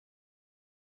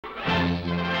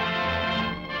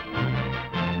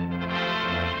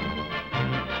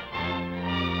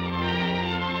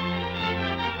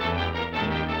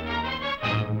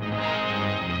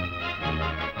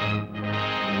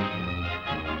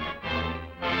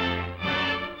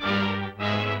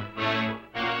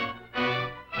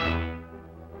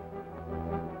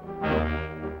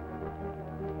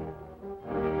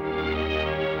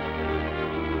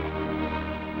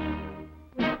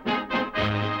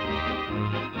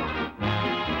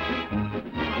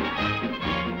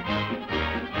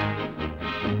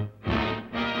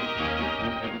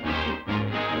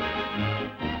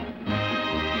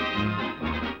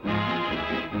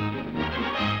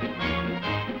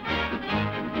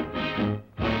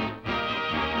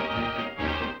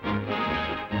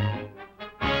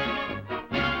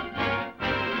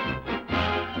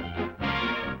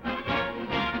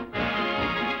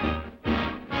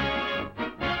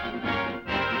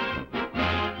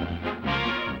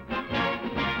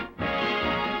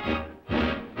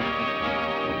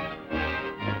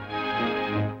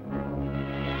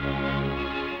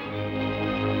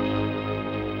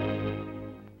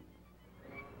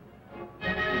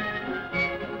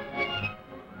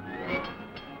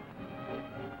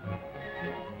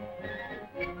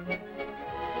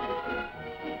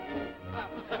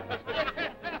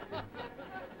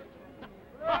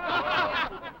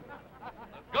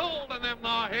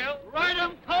outlaw, Hill. Ride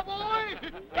him, cowboy!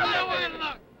 Get away,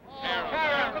 look!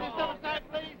 Could you step aside,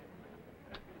 please?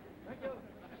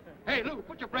 Hey, Lou,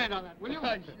 put your brand on that, will you?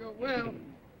 I sure will.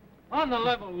 On the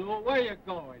level, Lou, where you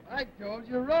going? I told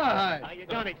you, Rawhide. You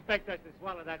don't expect us to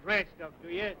swallow that ranch stuff, do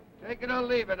you? Take it or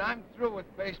leave it. I'm through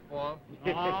with baseball.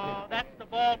 Oh, that's the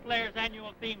ball player's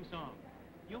annual theme song.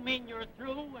 You mean you're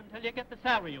through until you get the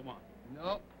salary you want?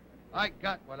 No, I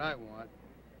got what I want.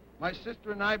 My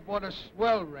sister and I bought a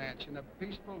swell ranch in a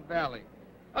peaceful valley.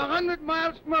 100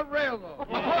 miles from a railroad.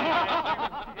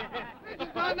 This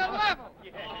is on the level.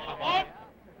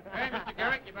 Hey, Mr.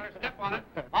 Gehrig, you better step on it.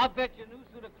 I'll bet you a new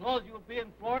suit of clothes you'll be in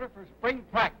Florida for spring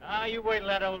practice. You wait till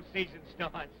that old season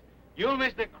starts. You'll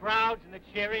miss the crowds and the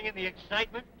cheering and the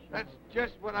excitement. That's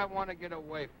just what I want to get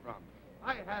away from.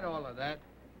 I had all of that.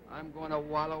 I'm going to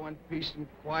wallow in peace and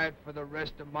quiet for the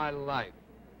rest of my life.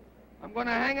 I'm going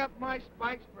to hang up my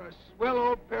spikes for a swell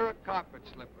old pair of carpet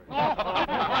slippers.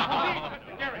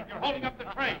 Mr. Gehrig, you're holding up the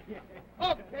train.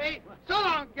 Okay. So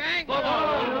long, gang.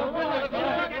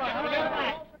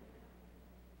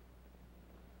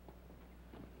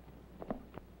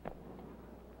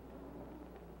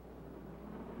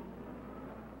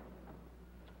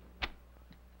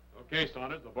 Okay,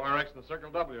 Saunders, the Bar X and the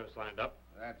Circle W are signed up.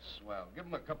 That's swell. Give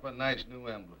them a couple of nice new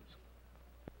emblems.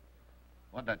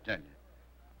 What'd I tell you?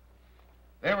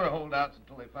 They were holdouts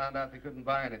until they found out they couldn't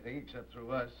buy anything except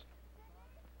through us.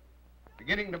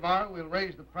 Beginning tomorrow, we'll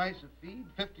raise the price of feed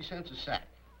 50 cents a sack.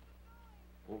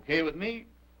 Okay with me.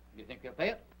 You think they'll pay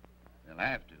it? They'll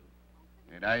have to.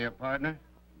 Ain't I your partner?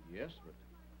 Yes, but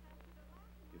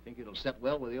you think it'll set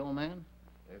well with the old man?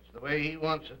 It's the way he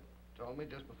wants it. Told me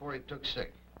just before he took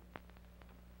sick.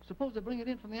 Suppose they bring it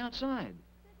in from the outside.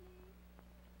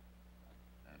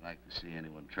 I'd like to see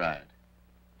anyone try it.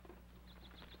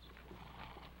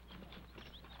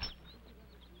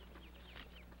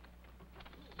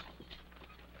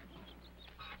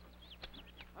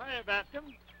 Hiya, Bascom.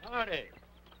 Howdy.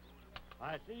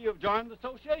 I see you've joined the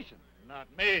association. Not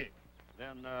me.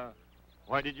 Then,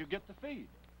 why did you get the feed?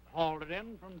 Hauled it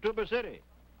in from Tuba City.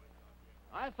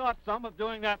 I thought some of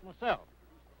doing that myself.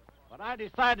 But I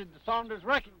decided the Saunders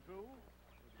wrecking crew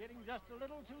was getting just a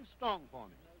little too strong for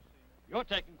me. You're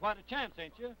taking quite a chance,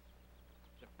 ain't you?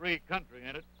 It's a free country,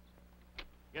 ain't it?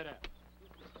 Get out.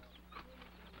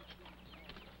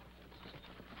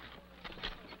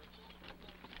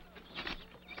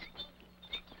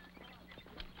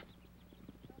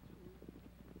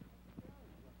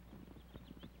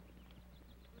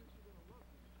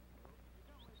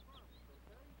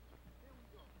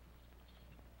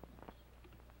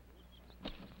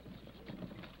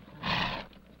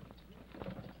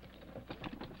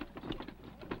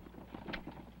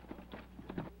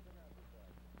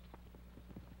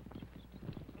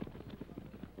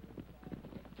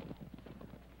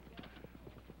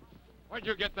 Where'd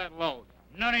you get that load?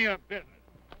 None of your business.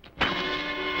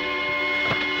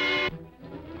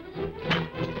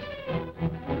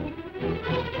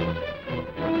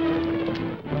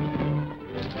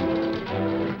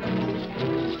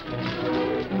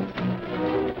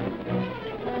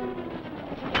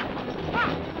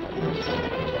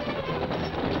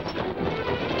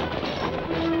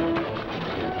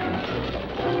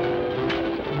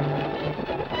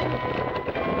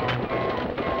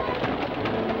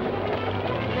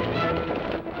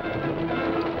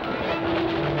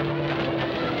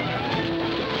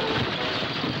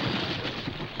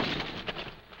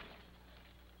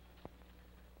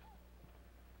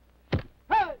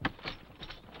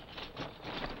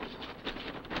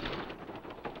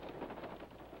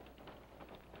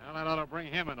 Well, that ought to bring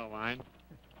him into line.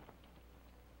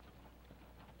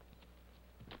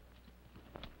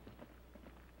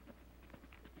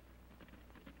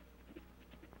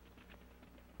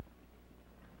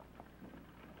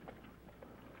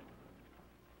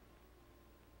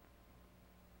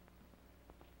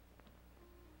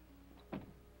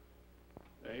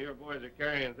 Your boys are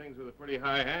carrying things with a pretty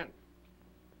high hand.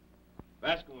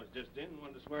 Bascom was just in and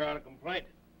wanted to swear out a complaint.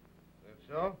 That's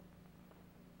so?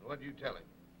 What'd you tell him?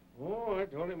 Oh, I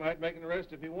told him I'd make an arrest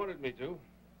if he wanted me to.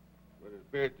 But it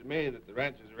appeared to me that the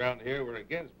ranchers around here were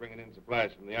against bringing in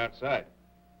supplies from the outside.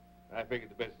 I figured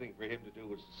the best thing for him to do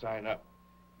was to sign up.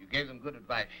 You gave them good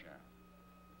advice, Sheriff.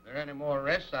 If there are any more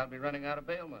arrests, I'll be running out of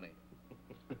bail money.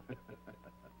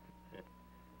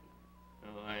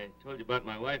 Oh, I told you about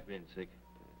my wife being sick.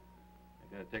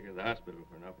 I gotta take her to the hospital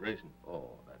for an operation.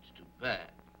 Oh, that's too bad.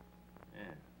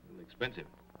 Yeah, a little expensive.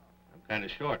 I'm kind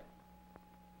of short.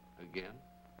 Again?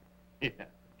 Yeah,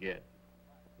 again.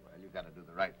 Well, you gotta do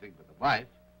the right thing for the wife.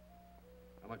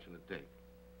 How much will it take?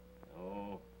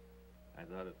 Oh, I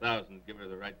thought 1,000 would give her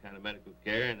the right kind of medical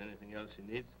care and anything else she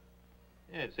needs.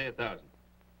 Yeah, say 1,000.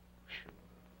 Sure.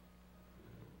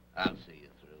 I'll see you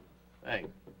through. Thanks.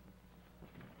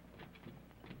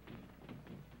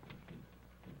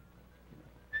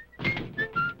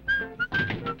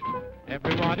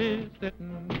 Everybody's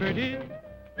sitting pretty,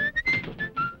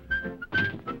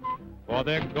 for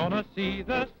they're gonna see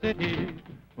the city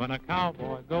when a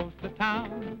cowboy goes to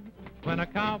town. When a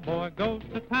cowboy goes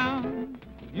to town,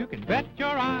 you can bet your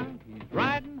eye he's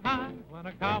riding high when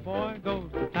a cowboy goes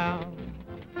to town.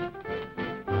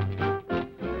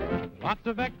 Lots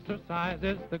of exercise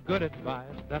is the good advice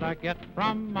that I get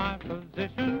from my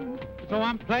physician, so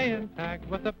I'm playing tag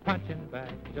with a punching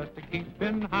bag just to keep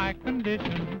in high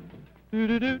condition. Though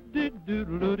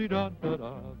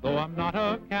I'm not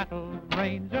a cattle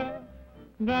ranger,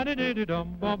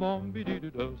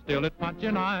 still at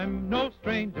punching I'm no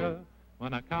stranger.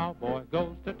 When a cowboy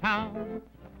goes to town,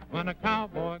 when a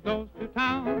cowboy goes to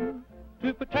town,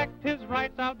 to protect his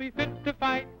rights I'll be fit to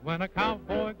fight when a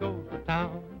cowboy goes to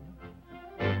town.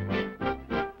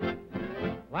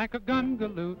 Like a gun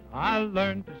galoot, I'll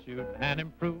learn to shoot and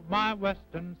improve my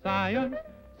western science,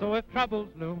 so if troubles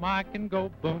loom I can go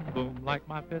boom boom like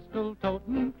my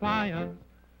pistol-toting clients.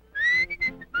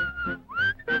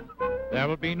 There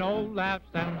will be no laughs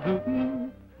and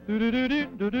hootin'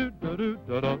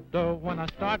 when I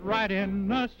start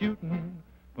riding a shootin'.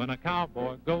 When a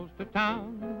cowboy goes to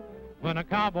town, when a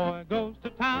cowboy goes to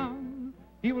town,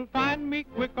 he will find me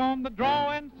quick on the draw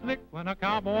and slick when a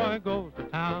cowboy goes to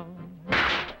town.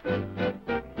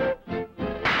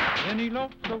 Then he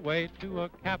lopes away to a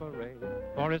cabaret,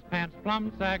 for his pants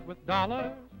plumb sag with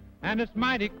dollars, and it's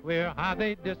mighty queer how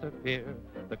they disappear,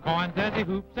 the coins as he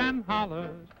hoops and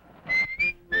hollers.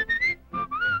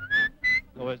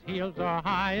 Though his heels are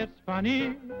high, it's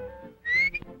funny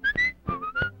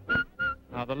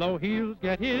how the low heels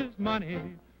get his money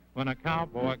when a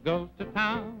cowboy goes to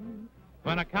town.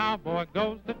 When a cowboy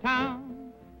goes to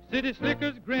town, city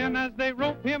slickers grin as they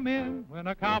rope him in when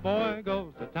a cowboy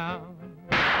goes to town.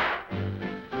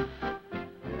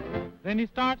 Then he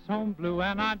starts home blue,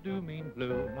 and I do mean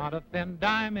blue, not a thin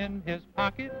dime in his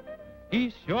pocket.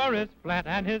 He sure is flat,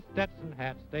 and his Stetson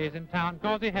hat stays in town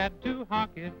 'cause he had to hawk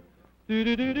it.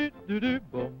 Do-do-do-do-do-do,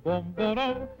 boom, boom,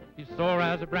 bo-do. He's sore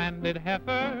as a branded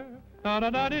heifer.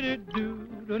 Da-da-da-di-di-do,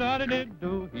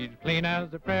 da-da-di-di-do. He's clean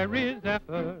as a prairie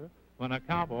zephyr when a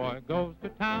cowboy goes to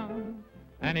town,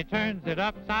 and he turns it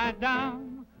upside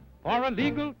down. For a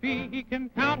legal fee, he can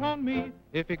count on me.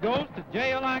 If he goes to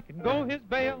jail, I can go his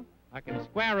bail. I can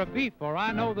square a beef, for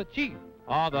I know the chief.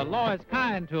 Oh, the law is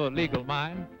kind to a legal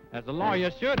mind. As a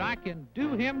lawyer should, I can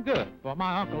do him good, for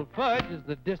my Uncle Fudge is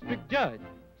the district judge.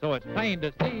 So it's plain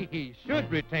to see he should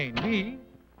retain me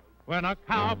when a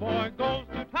cowboy goes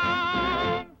to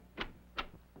town.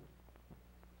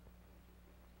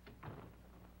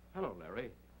 Hello,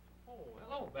 Larry. Oh,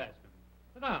 hello, Bascom.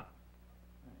 Sit down.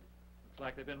 Looks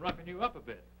like they've been roughing you up a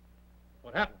bit.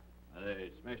 What happened? They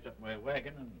smashed up my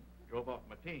wagon and drove off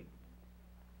my team.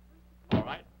 All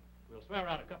right. We'll swear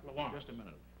out a couple of warrants. Just a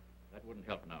minute. That wouldn't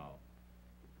help now.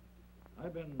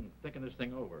 I've been thinking this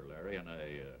thing over, Larry, and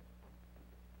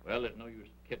well, there's no use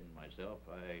kidding myself.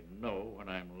 I know when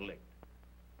I'm licked.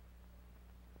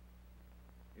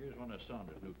 Here's one of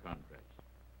Saunders' new contracts.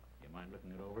 You mind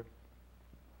looking it over?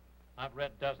 I've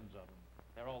read dozens of them.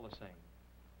 They're all the same.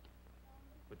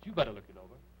 But you better look it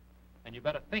over, and you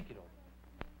better think it over.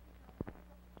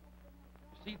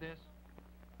 You see this?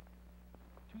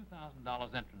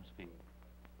 $2,000 entrance fee.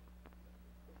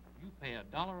 You pay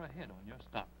 $1 a head on your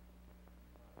stock.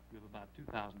 You have about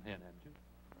 2,000 head, haven't you?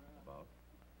 About.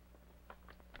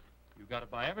 You've got to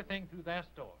buy everything through their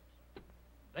stores.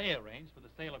 They arrange for the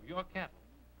sale of your cattle,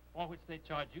 for which they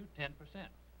charge you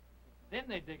 10%. Then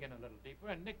they dig in a little deeper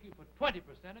and nick you for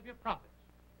 20% of your profits.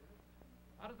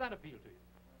 How does that appeal to you?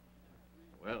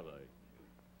 Well,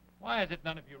 Why is it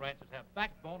none of you ranchers have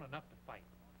backbone enough to fight?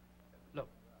 Look,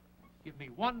 give me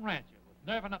one rancher with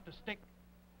nerve enough to stick,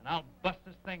 and I'll bust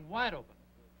this thing wide open.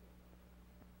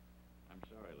 I'm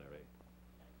sorry, Larry.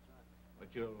 But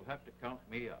you'll have to count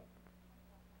me out.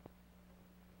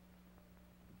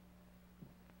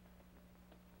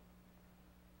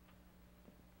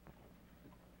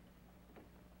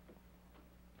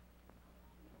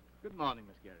 Good morning,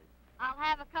 Miss Gehrig. I'll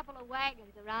have a couple of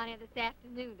wagons around here this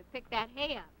afternoon to pick that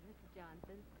hay up, Mrs.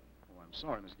 Johnson. Oh, I'm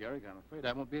sorry, Miss Gehrig. I'm afraid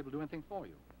I won't be able to do anything for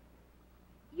you.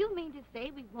 You mean to say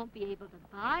we won't be able to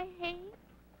buy hay?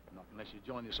 Not unless you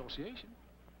join the association.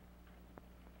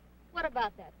 What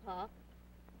about that, Pop?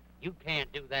 You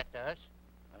can't do that to us.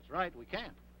 That's right, we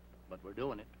can't. But we're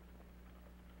doing it.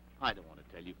 I don't want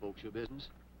to tell you folks your business.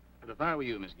 But if I were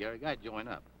you, Miss Gehrig, I'd join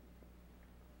up.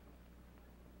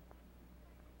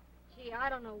 Gee, I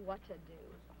don't know what to do.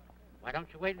 Why don't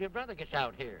you wait till your brother gets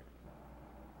out here?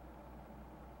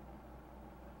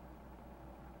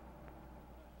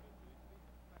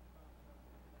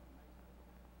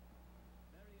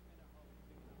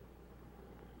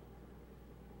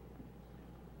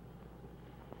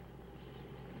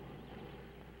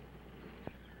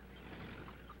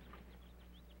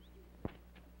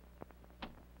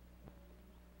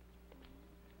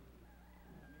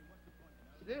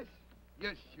 This?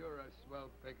 You're sure a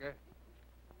swell picker.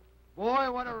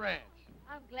 Boy, what a ranch.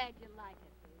 I'm glad you like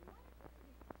it, Boo.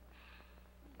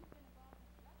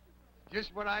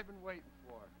 Just what I've been waiting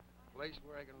for. A place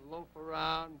where I can loaf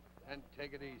around and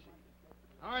take it easy.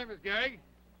 All right, Miss Gehrig.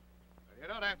 You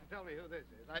don't have to tell me who this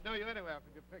is. I know you anywhere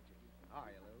from your pictures. How are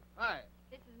you, Lou? Hi.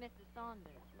 This is Mr. Saunders.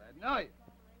 Glad to know you.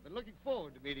 Been looking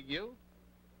forward to meeting you.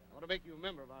 I want to make you a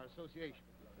member of our association.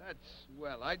 That's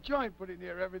swell. I joined pretty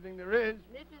near everything there is.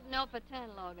 This is no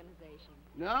fraternal organization.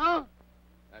 No?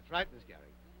 That's right, Miss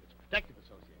Gehrig. It's a protective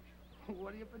association.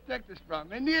 What do you protect us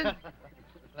from? Indians?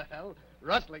 Well,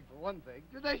 rustling for one thing.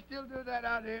 Do they still do that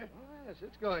out here? Oh, yes,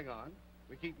 it's going on.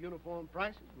 We keep uniform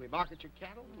prices. We market your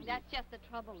cattle. That's just the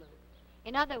trouble, Lou.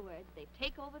 In other words, they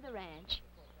take over the ranch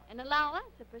and allow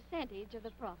us a percentage of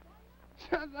the profit.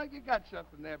 Sounds like you got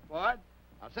something there, Bart.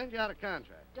 I'll send you out a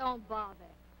contract. Don't bother.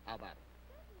 How about it?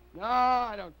 No,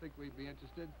 I don't think we'd be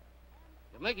interested.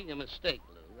 You're making a mistake,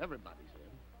 Lou. Everybody's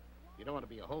in. You don't want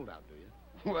to be a holdout, do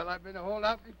you? Well, I've been a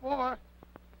holdout before.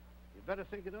 You better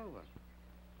think it over.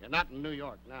 You're not in New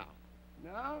York now.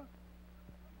 No?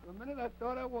 For a minute, I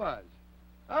thought I was.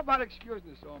 How about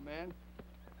excusing us, old man?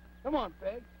 Come on,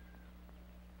 Peg.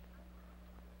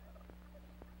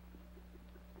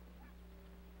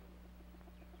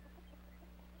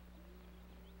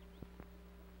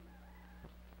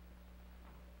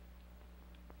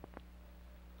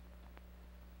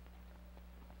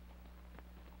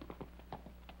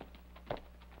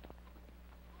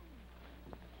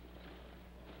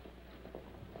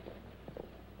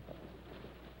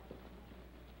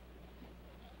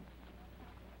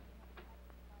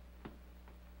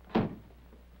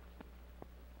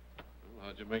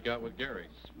 How'd you make out with Gehrig?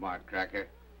 Smart cracker.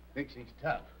 Thinks he's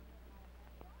tough.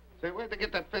 Say, where'd they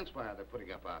get that fence wire they're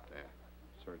putting up out there?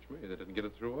 Search me. They didn't get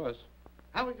it through us.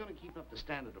 How are we going to keep up the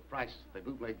standard of prices if they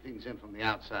bootleg things in from the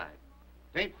outside?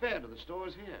 It ain't fair to the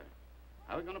stores here.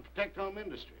 How are we going to protect home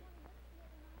industry?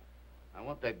 I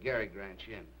want that Gehrig ranch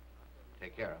in.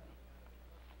 Take care of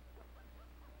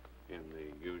them. In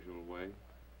the usual way?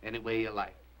 Any way you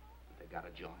like. But they got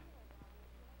to join.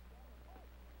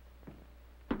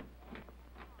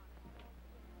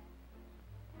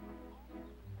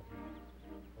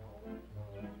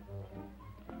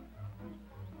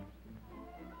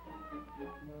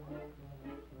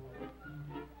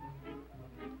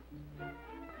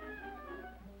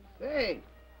 Say,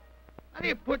 how do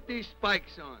you put these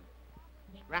spikes on?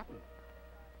 Scrapping.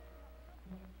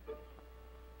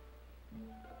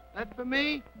 That for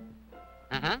me?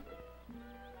 Uh-huh.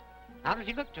 How does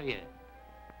he look to you?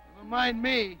 Never mind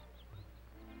me.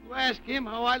 You ask him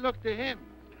how I look to him.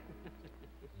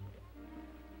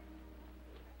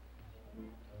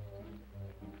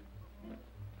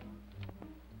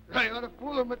 I ought to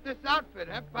fool him with this outfit,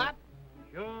 huh, Pop?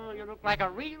 Sure, you look like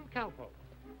a real cowpoke.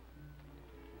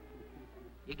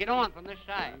 You get on from this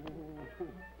side.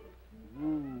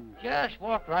 Just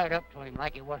walk right up to him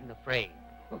like he wasn't afraid.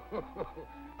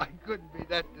 I couldn't be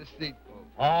that deceitful.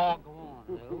 Oh, go on,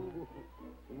 Lou.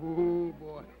 Ooh,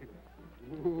 boy.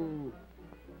 Ooh.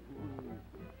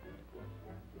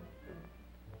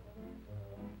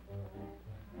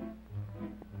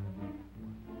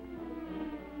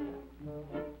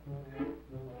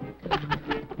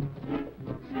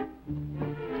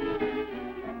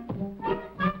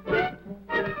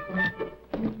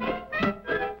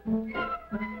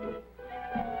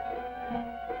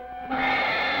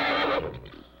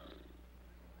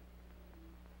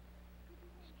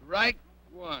 Strike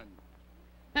one.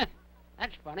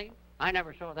 That's funny. I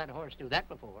never saw that horse do that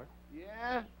before.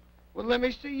 Yeah? Well, let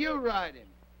me see you ride him.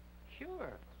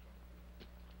 Sure.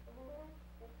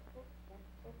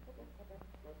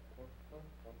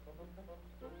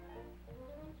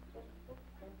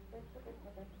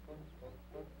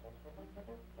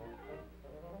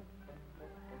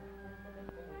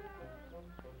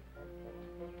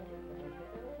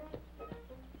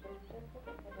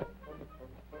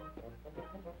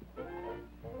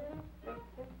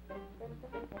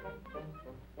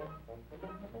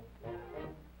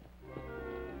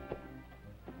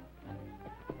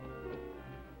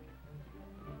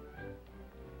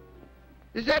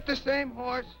 Is that the same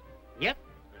horse? Yep,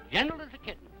 as gentle as a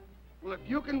kitten. Well, if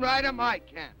you can ride him, I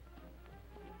can.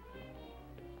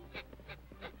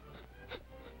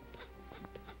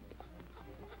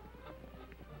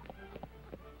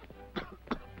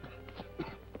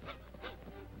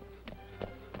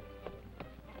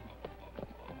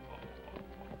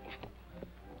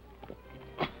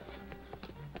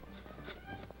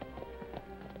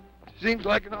 Seems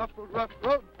like an awful rough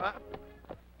road, Pop.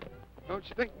 Don't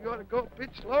you think we ought to go a bit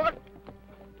slower?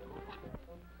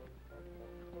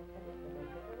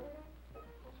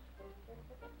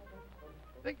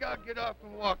 Think I'll get off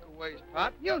and walk a ways,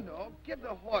 Pop. You know, give the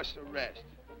horse a rest.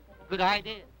 Good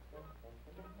idea.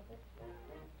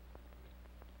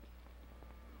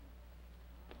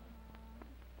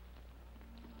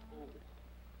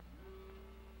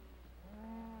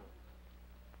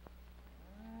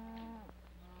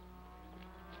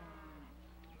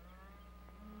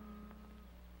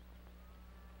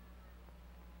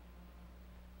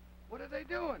 What are they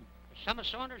doing? Some of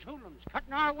Saunders' hoodlums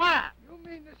cutting our wire. You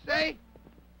mean to say?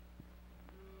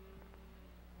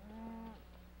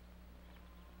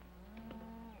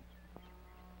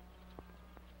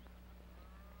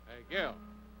 Hey, Gil,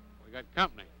 we got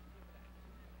company.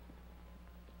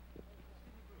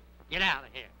 Get out of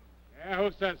here. Yeah, who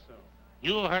says so?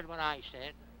 You heard what I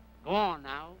said. Go on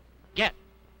now. Get.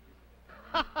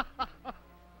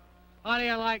 How do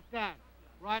you like that?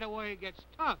 Right away he gets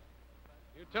tough.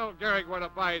 You tell Gehrig where to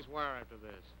buy his wire after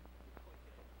this.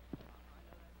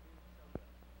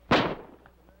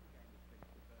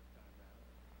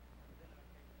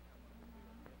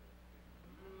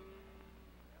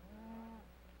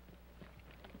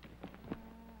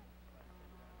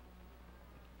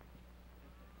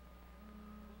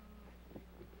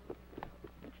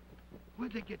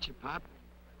 Where'd they get you, Pop?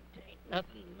 It ain't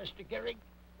nothing, Mr. Gehrig.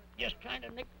 Just trying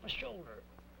to nick my shoulder.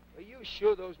 Are you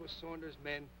sure those were Saunders'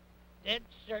 men? Dead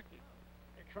certain.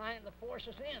 They're trying to force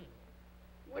us in.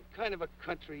 What kind of a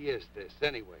country is this,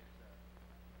 anyway?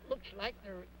 Looks like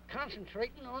they're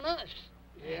concentrating on us.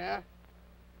 Yeah?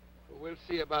 Well, we'll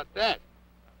see about that.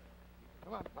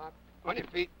 Come on, Pop. On your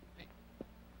feet.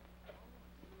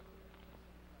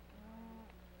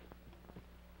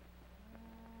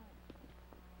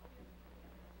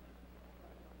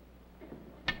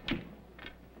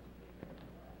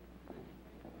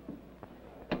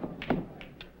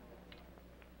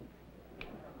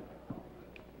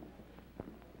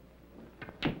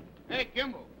 Hey,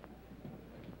 Kimball.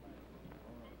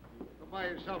 Go buy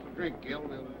yourself a drink, Gil.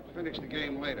 We'll finish the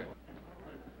game later.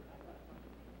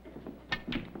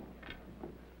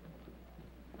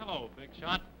 Hello, Big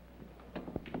Shot.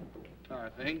 How are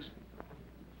things?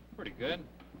 Pretty good.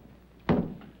 Why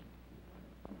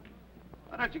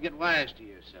don't you get wise to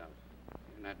yourself?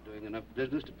 You're not doing enough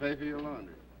business to pay for your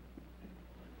laundry.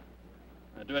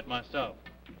 I do it myself.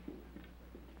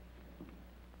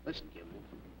 Listen, Kimball.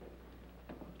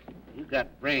 You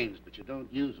got brains, but you don't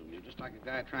use them. You're just like a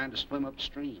guy trying to swim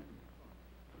upstream.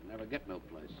 You'll never get no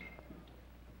place.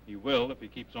 He will if he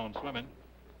keeps on swimming.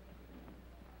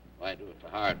 Why do it the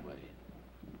hard way?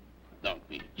 Don't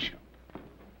be a chump.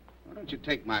 Why don't you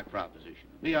take my proposition?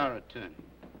 Be our attorney.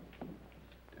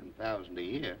 $10,000 a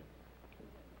year.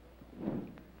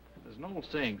 There's an old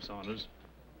saying, Saunders.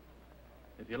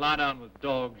 If you lie down with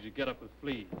dogs, you get up with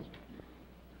fleas.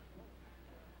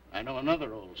 I know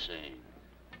another old saying.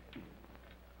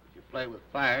 If you play with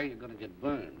fire, you're going to get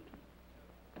burned.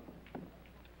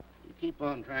 You keep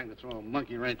on trying to throw a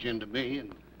monkey wrench into me, and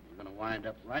you're going to wind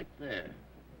up right there,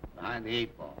 behind the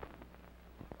 8-ball.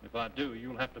 If I do,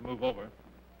 you'll have to move over.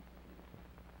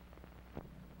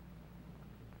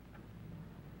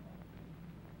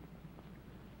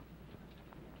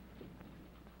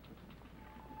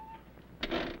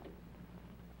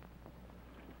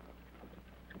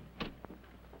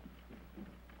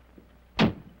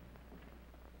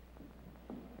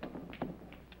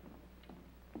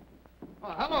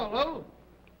 Oh, hello, Lou.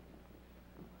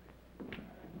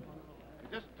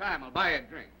 Just in time. I'll buy you a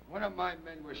drink. One of my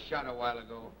men was shot a while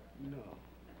ago. No.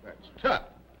 That's tough.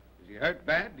 Is he hurt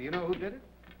bad? Do you know who did it?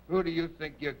 Who do you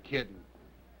think you're kidding?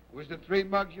 It was the 3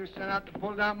 mugs you sent out to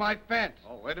pull down my fence.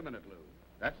 Oh, wait a minute, Lou.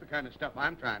 That's the kind of stuff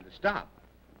I'm trying to stop.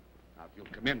 Now, if you'll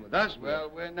come in with us,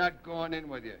 Well, we're not going in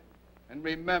with you. And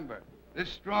remember, this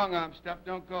strong-arm stuff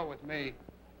don't go with me.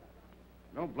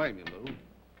 Don't blame you, Lou.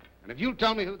 And if you'll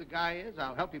tell me who the guy is,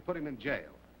 I'll help you put him in jail.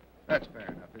 That's fair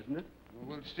enough, isn't it?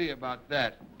 Well, we'll see about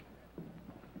that.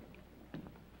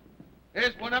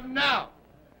 Here's one of them now.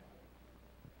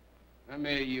 Come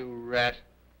here, you rat.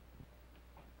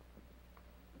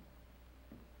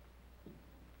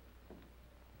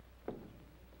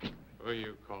 Who are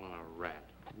you calling a rat?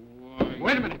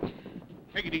 Wait a minute.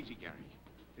 Take it easy, Gary.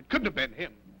 It couldn't have been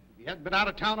him. He hasn't been out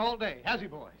of town all day, has he,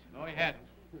 boys? No, he hadn't.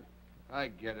 I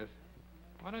get it.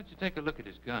 Why don't you take a look at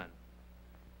his gun?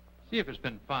 See if it's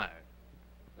been fired.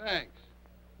 Thanks.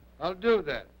 I'll do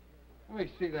that. Let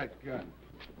me see that gun.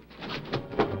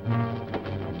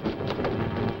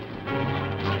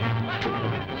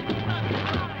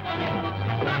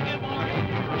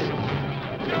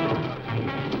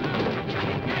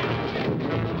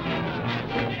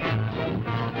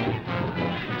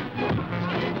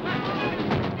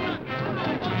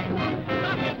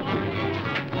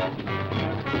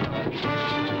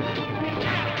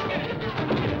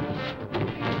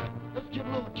 Let's give a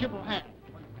little kibble hand.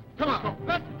 Come on,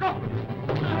 let's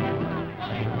go.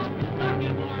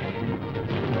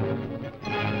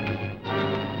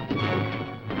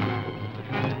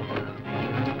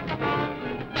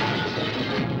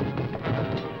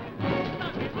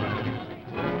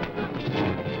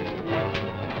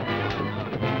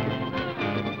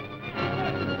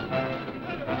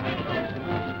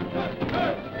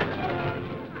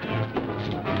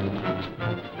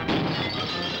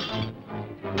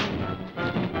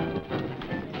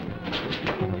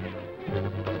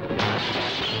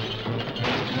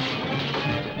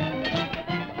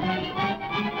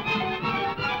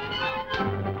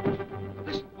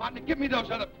 Listen, partner, give me those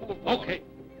other pool balls. Okay.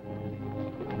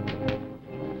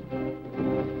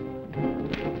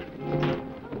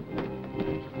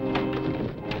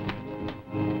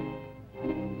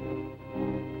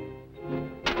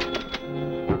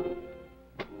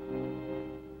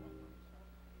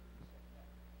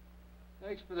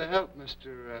 Thanks for the help,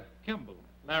 Mr. Kimball.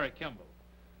 Larry Kimball.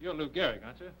 You're Lou Gehrig,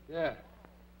 aren't you? Yeah,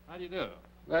 How do you do?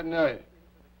 glad to know you.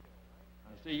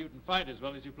 I see you can fight as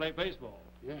well as you play baseball.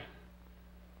 Yeah.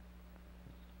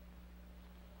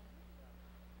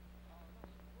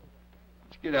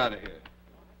 Let's get out of here.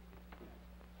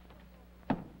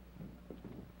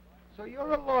 So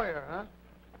you're a lawyer, huh?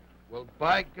 Well,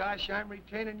 by gosh, I'm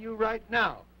retaining you right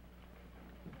now.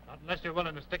 Not unless you're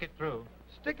willing to stick it through.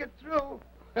 Stick it through?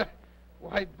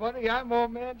 Why, buddy, I'm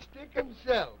old man Stick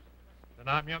himself. Then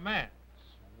I'm your man.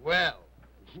 Well,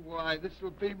 why, this will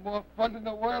be more fun than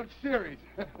the World Series.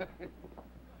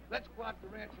 Let's go out to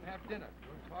the ranch and have dinner.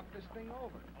 We'll talk this thing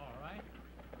over. All right.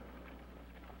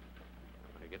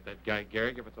 I get that guy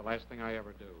Gehrig if it's the last thing I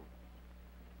ever do.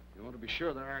 You want to be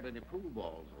sure there aren't any pool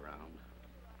balls around.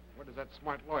 Where does that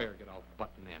smart lawyer get all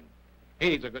button in? He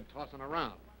needs a good tossing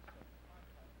around.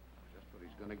 Just what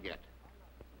he's going to get.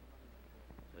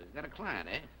 So he's got a client,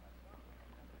 eh?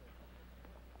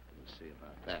 We'll see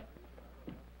about that.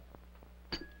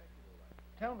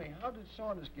 Tell me, how did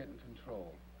Saunders get in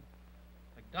control?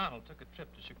 McDonald took a trip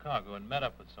to Chicago and met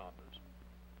up with Saunders.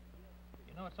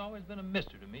 You know, it's always been a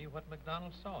mystery to me what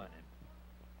McDonald saw in him.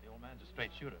 The old man's a straight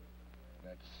shooter.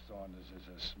 That Saunders is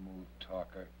a smooth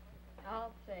talker.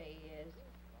 I'll say he is.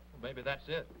 Well, maybe that's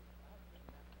it.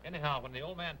 Anyhow, when the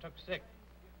old man took sick,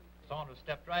 Saunders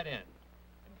stepped right in,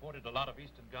 imported a lot of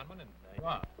Eastern gunmen, and there you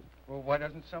are. Well, why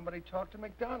doesn't somebody talk to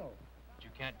McDonald? But you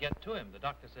can't get to him. The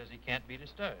doctor says he can't be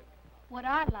disturbed. What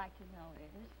I'd like to know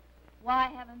is, why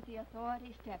haven't the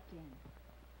authorities stepped in?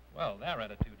 Well, their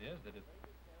attitude is that if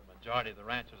the majority of the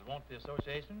ranchers want the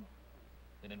association,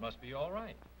 then it must be all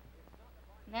right.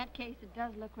 In that case, it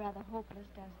does look rather hopeless,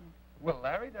 doesn't it? Well,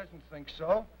 Larry doesn't think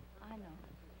so. I know.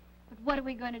 But what are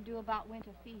we going to do about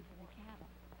winter feed for the cattle?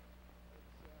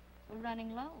 We're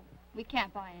running low. We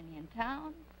can't buy any in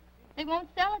town. They won't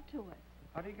sell it to us.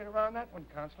 How do you get around that one,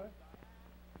 Counselor?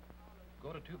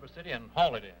 Go to Tuber City and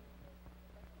haul it in.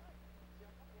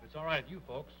 If it's all right with you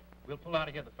folks, we'll pull out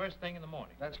again the first thing in the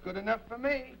morning. That's good enough for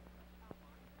me.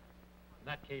 In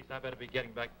that case, I better be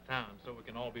getting back to town so we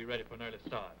can all be ready for an early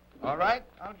start. All right,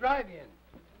 I'll drive you in.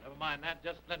 Never mind that,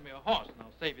 just lend me a horse and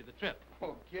I'll save you the trip.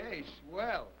 Okay,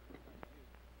 swell.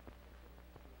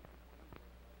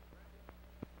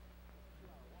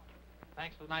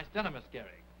 Thanks for the nice dinner, Miss Gehrig.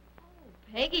 Oh,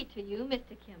 Peggy to you,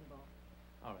 Mr. Kimball.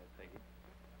 All right, Peggy.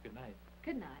 Good night.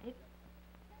 Good night.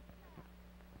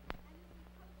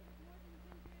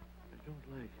 I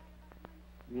don't like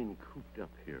being cooped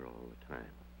up here all the time.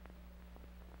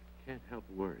 Can't help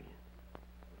worrying.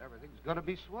 Everything's going to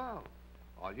be swell.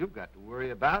 All you've got to worry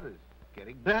about is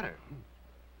getting better.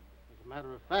 As a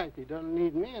matter of fact, he doesn't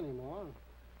need me anymore.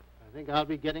 I think I'll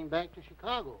be getting back to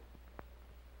Chicago.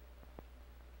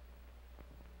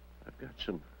 I've got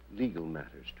some legal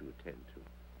matters to attend to.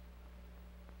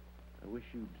 I wish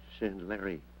you'd send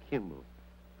Larry Kimball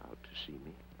out to see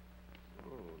me.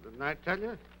 Oh, didn't I tell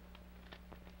you?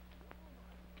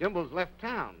 Kimball's left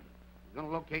town. He's going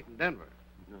to locate in Denver.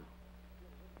 No. Well,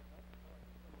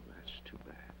 that's too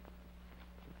bad.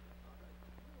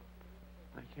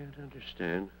 can't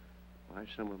understand why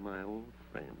some of my old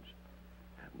friends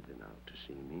haven't been out to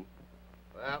see me.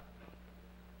 Well,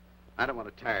 I don't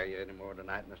want to tire you any more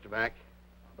tonight, Mr. Vac.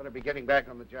 Better be getting back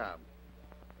on the job.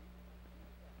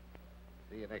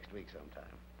 See you next week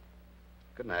sometime.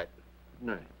 Good night. Good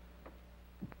night.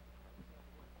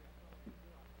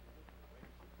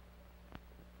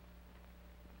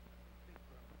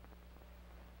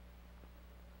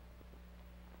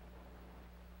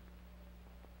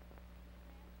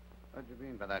 What do you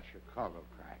mean by that Chicago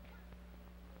crack?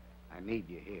 I need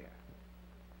you here.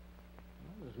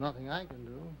 Well, there's nothing I can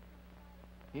do.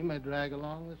 He may drag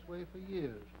along this way for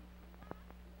years.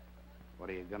 What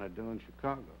are you going to do in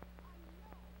Chicago?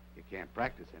 You can't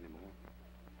practice anymore.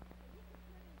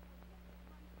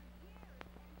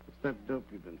 What's that dope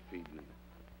you've been feeding him?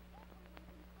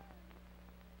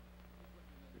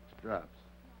 6 drops.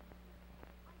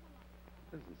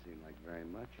 Doesn't seem like very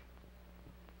much.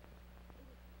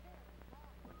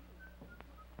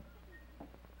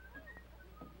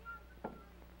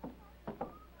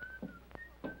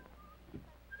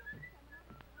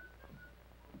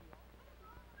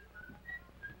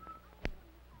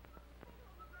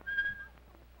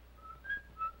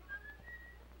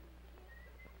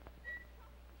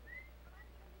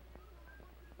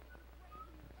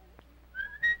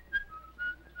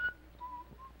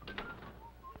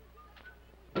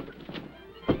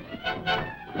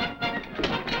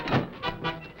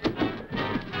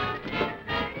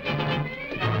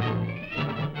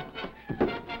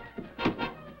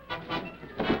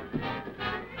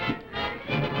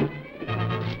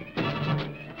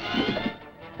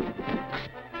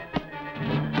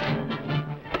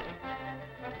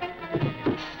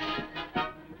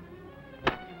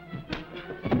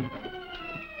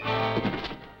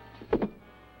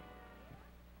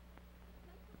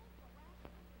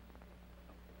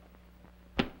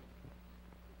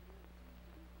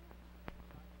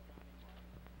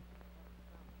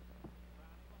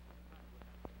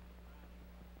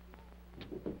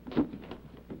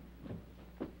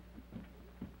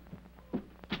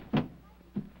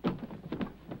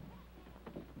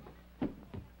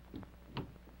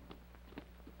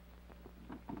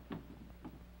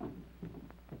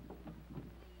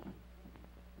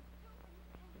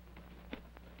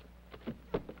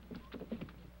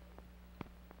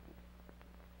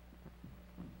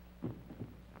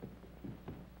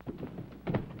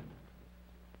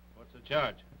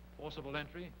 Charge? Forcible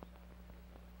entry,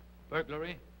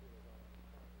 burglary,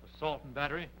 assault and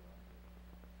battery,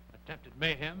 attempted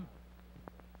mayhem,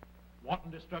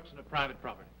 wanton destruction of private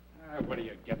property. Where do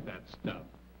you get that stuff?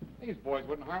 These boys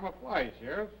wouldn't harm a fly,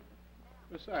 Sheriff.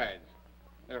 Besides,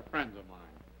 they're friends of mine.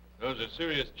 Those are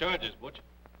serious charges, Butch.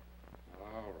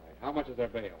 All right. How much is their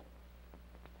bail?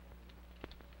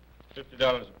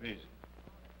 $50 apiece.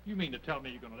 You mean to tell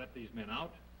me you're going to let these men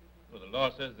out? Well, the law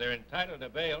says they're entitled to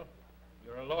bail.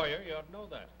 You're a lawyer, you ought to know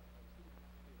that.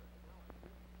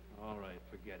 All right,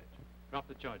 forget it. Drop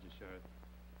the charges, Sheriff.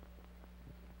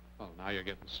 Well, now you're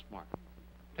getting smart.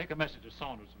 Take a message to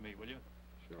Saunders for me, will you?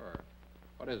 Sure.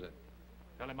 What is it?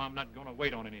 Tell him I'm not going to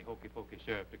wait on any hokey-pokey,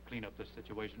 Sheriff, to clean up this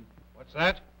situation. What's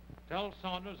that? Tell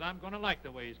Saunders I'm going to like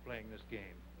the way he's playing this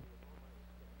game.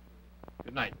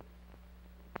 Good night.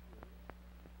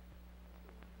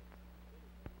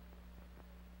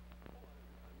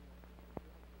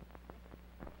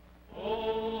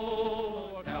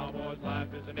 Oh, a cowboy's life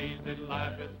is an easy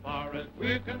life as far as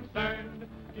we're concerned.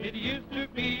 It used to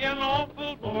be an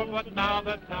awful bore, but now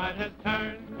the tide has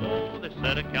turned. Oh, they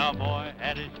said a cowboy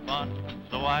had his fun,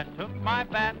 so I took my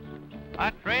bats.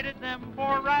 I traded them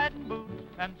for riding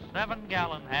boots and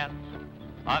 7-gallon hats.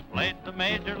 I played the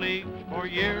major leagues for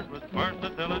years with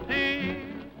versatility.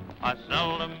 I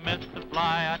seldom missed a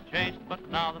fly I chased, but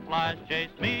now the flies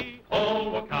chase me.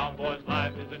 Oh, a cowboy's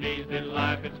life is an easy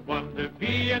life, it's one to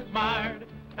be admired.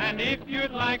 And if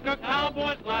you'd like a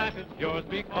cowboy's life, it's yours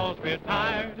because we're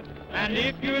tired. And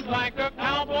if you'd like a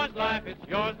cowboy's life, it's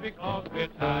yours because we're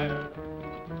tired.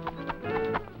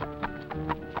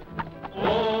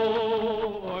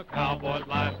 Oh, a cowboy's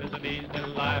life is an easy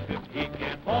life if he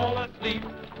can't fall asleep.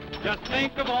 Just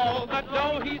think of all that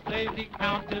dough he saves, he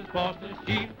counts his boss's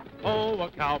sheep. Oh, a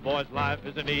cowboy's life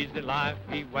is an easy life.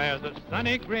 He wears a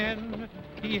sunny grin.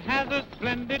 He has a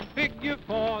splendid figure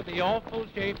for the awful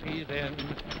shape he's in.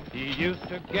 He used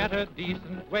to get a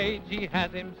decent wage. He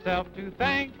has himself to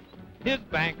thank. His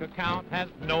bank account has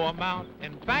no amount.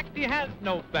 In fact, he has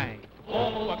no bank.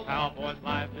 Oh, a cowboy's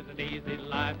life is an easy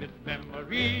life. Its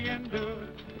memory endures.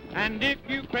 And if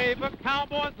you crave a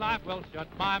cowboy's life, well, shut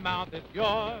my mouth, it's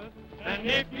yours. And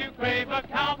if you crave a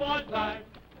cowboy's life,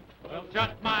 well,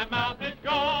 shut my mouth, it's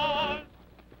yours.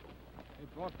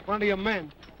 Brought plenty of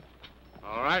men.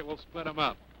 All right, we'll split them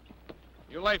up.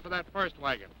 You lay for that first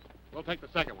wagon. We'll take the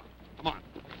second one. Come on.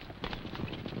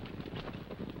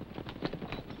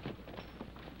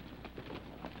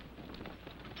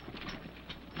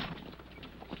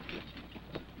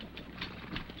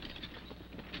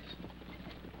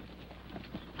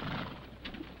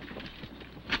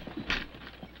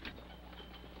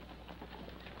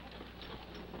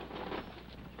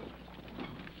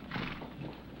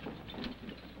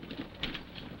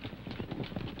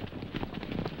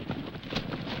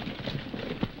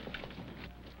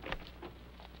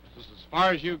 As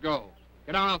far as you go.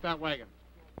 Get on out that wagon.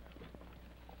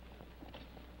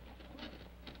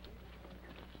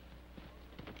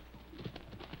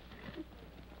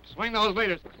 Swing those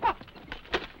leaders.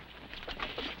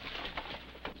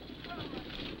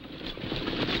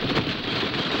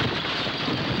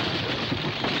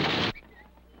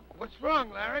 What's wrong,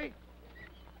 Larry?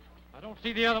 I don't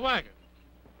see the other wagon.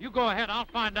 You go ahead, I'll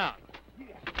find out.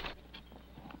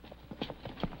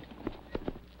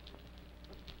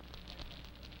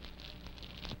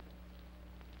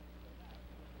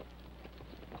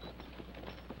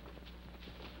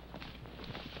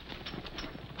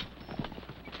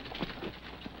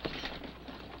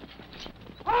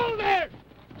 Hold it!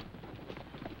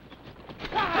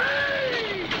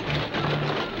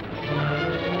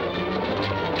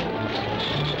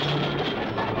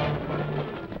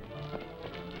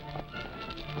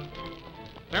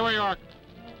 Stay where you are.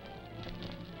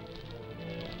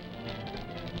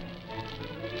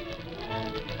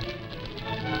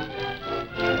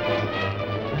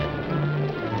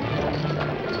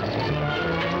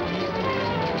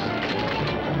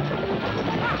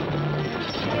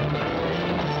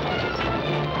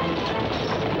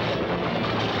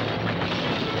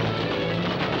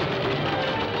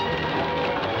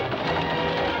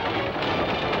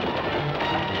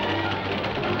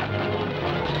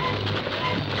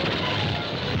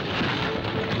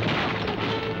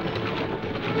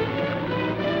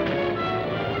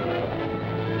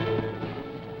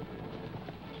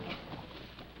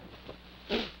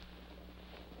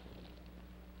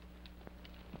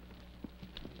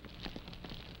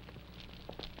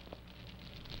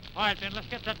 All right, then, let's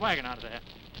get that wagon out of there.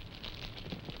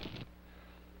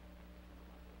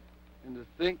 And to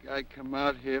think I come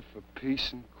out here for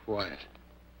peace and quiet.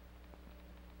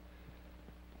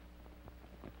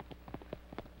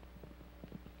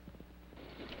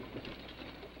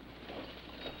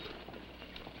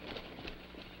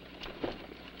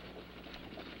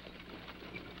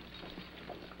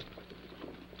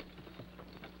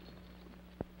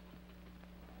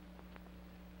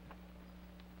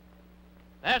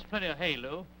 There's plenty of hay,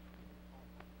 Lou.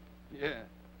 Yeah.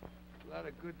 A lot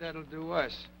of good that'll do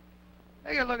us.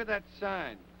 Take a look at that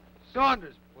sign.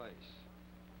 Saunders' place.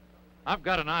 I've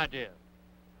got an idea.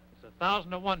 It's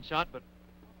 1,000 to 1 shot, but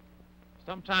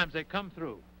sometimes they come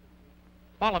through.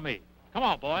 Follow me. Come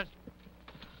on, boys.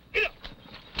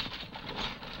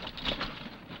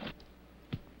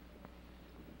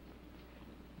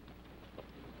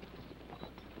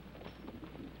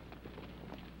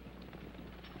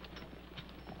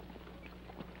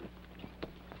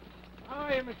 How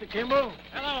are you, Mr. Kimball?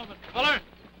 Hello, Mr. Fuller.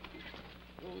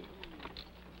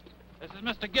 This is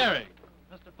Mr. Gehrig.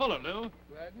 Mr. Fuller, Lou.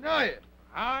 Glad to know you.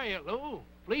 How are you, Lou?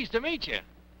 Pleased to meet you.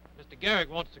 Mr. Gehrig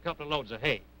wants a couple of loads of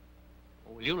hay.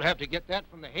 Well, you'll have to get that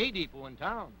from the hay depot in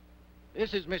town.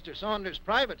 This is Mr. Saunders'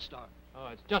 private stock. Oh,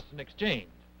 it's just an exchange.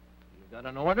 You got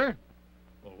an order?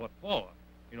 Well, what for?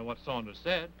 You know what Saunders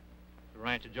said. If the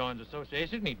rancher joins the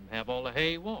association, he can have all the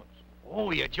hay he wants.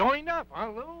 Oh, you joined up, huh,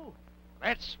 Lou?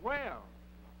 That's swell.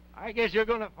 I guess you're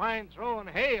going to find throwing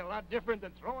hay a lot different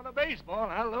than throwing a baseball,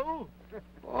 huh, Lou?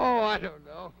 Oh, I don't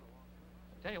know.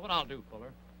 Tell you what I'll do,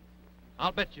 Fuller.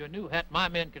 I'll bet you a new hat my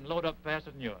men can load up faster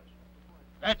than yours.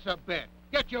 That's a bet.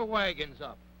 Get your wagons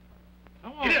up.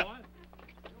 Come on, Yeah. boys.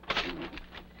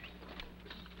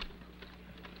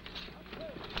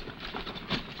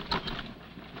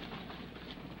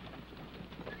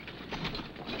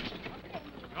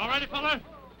 You all ready, Fuller?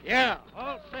 Yeah,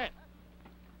 all set.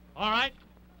 All right.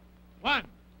 1,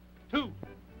 2,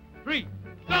 3,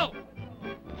 go!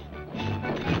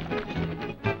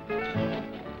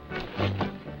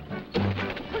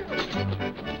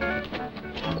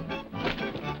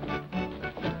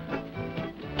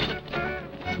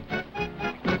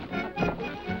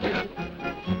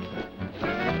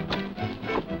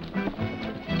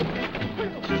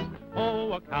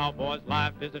 Oh, a cowboy's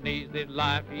life is an easy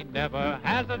life. He never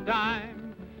has a dime.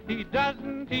 He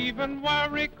doesn't even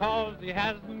worry 'cause he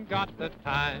hasn't got the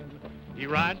time. He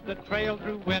rides the trail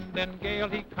through wind and gale.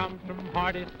 He comes from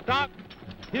hardy stock.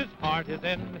 His heart is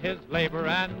in his labor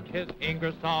and his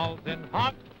Ingersoll's in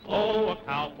hock. Oh, a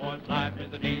cowboy's life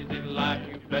is an easy life.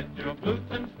 You bet your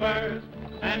boots and spurs.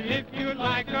 And if you'd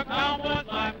like a cowboy's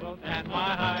life, well, tan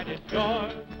my hide is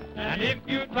yours. And if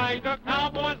you'd like a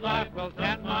cowboy's life, well,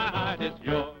 tan my hide is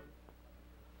yours.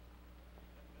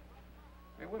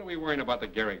 Hey, what are we worrying about the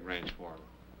Gehrig ranch for?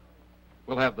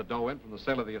 We'll have the dough in from the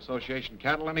sale of the association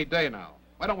cattle any day now.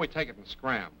 Why don't we take it and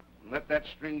scram? Let that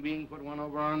string bean put one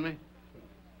over on me?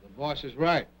 The boss is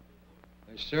right.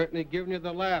 They're certainly giving you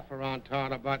the laugh around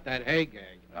town about that hay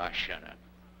gag. Ah, shut up.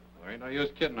 Well, there ain't no use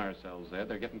kidding ourselves, Ed.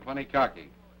 They're getting plenty cocky.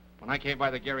 When I came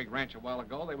by the Gehrig ranch a while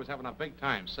ago, they was having a big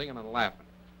time, singing and laughing.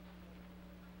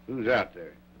 Who's out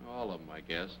there? All of them, I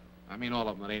guess. I mean, all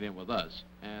of them that ain't in with us.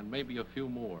 And maybe a few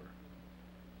more.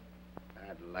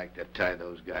 I'd like to tie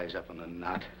those guys up in a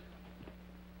knot.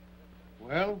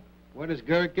 Well, where does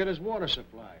Gehrig get his water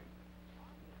supply?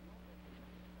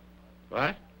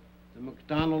 What? The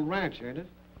McDonald Ranch, ain't it?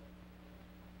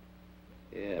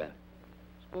 Yeah.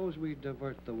 Suppose we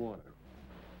divert the water.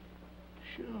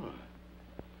 Sure.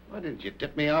 Why didn't you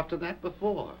tip me off to that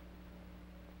before?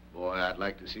 Boy, I'd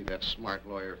like to see that smart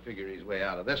lawyer figure his way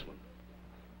out of this one.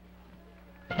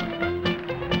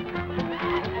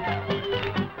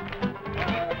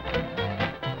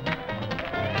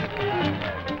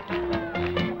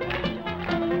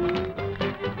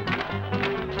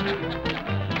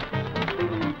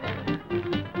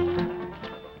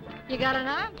 You got an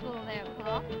armful there,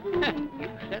 Paul. You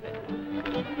said it.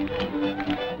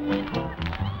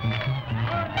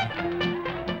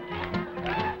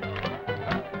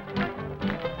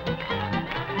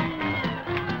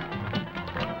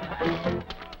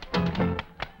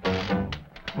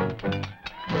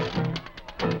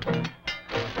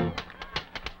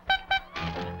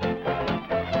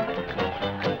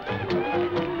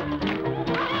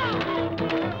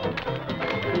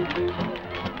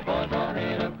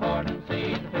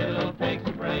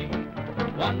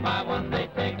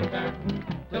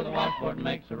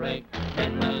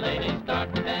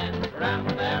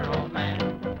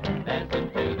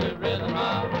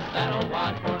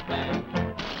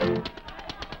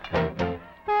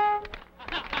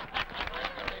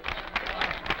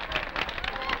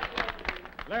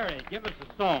 Larry, give us a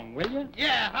song, will you?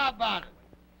 Yeah, how about it?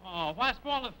 Oh, why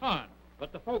spoil the fun?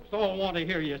 But the folks all want to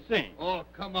hear you sing. Oh,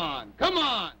 come on. Come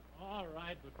on. All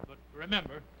right, but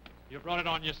remember, you brought it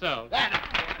on yourselves.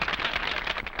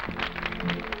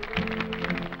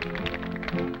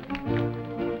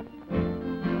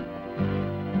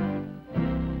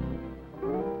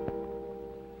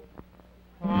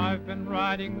 I've been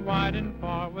riding wide and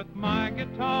far with my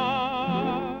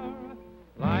guitar,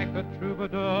 like a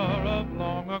troubadour of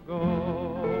long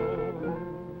ago.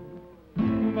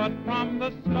 But from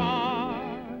the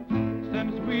start,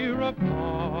 since we're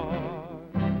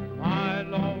apart, my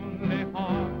lonely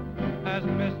heart has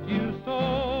missed you so.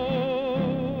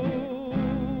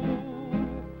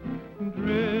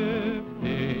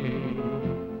 Drifting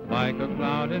like a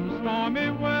cloud in stormy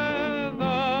weather,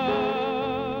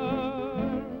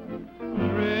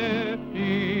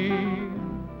 drifting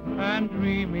and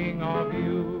dreaming of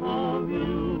you,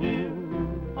 dear.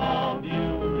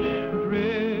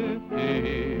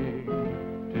 Drifting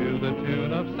to the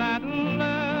tune of saddle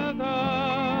leather,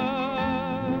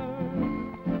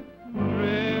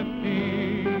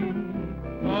 drifting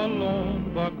a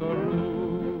lone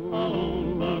buckaroo,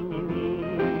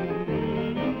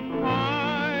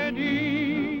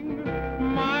 hiding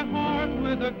my heart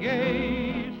with a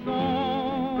gay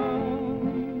song,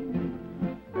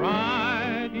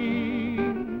 riding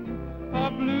a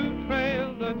blue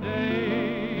trail the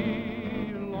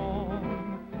day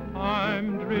long.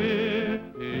 I'm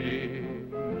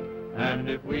drifting, and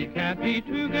if we can't be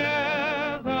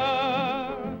together,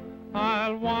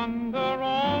 I'll wander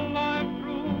all life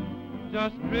through,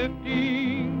 just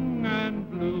drifting and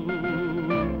blue.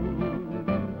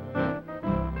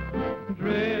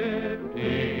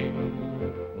 Drifting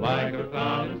like a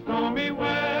cloud in stormy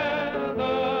weather,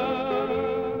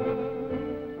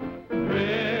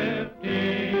 drifting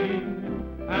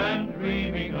and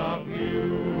dreaming of you,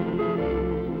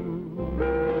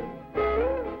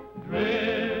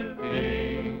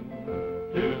 drifting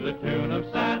to the tune of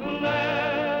saddle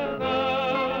leather,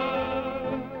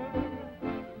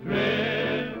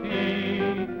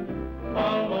 drifting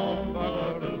along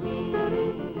Ballew,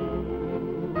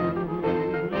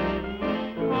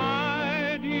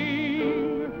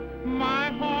 hiding my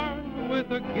heart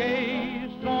with a gay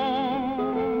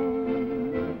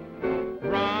song,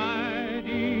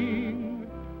 riding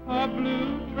a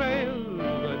blue trail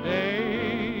the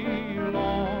day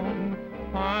long.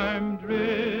 I'm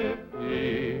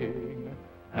drifting,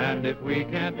 And if we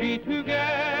can't be together,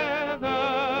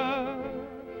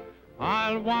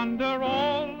 I'll wander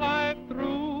all life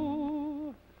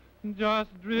through, just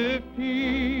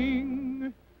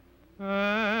drifting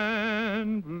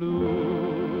and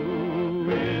blue.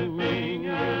 Drifting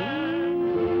and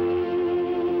blue.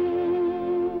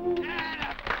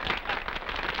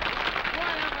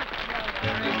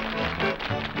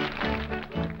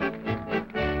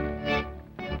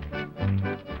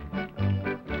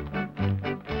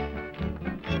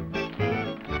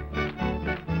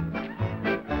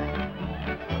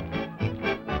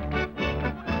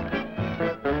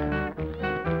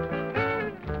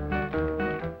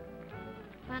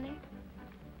 Honey,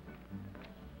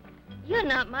 you're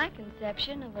not my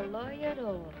conception of a lawyer at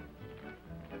all.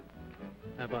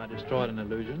 Have I destroyed an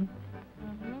illusion?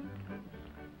 Mm-hmm.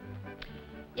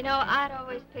 You know, I'd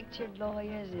always pictured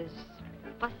lawyers as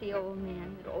fussy old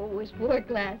men that always wore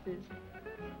glasses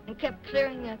and kept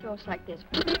clearing their throats like this.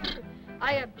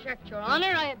 I object, Your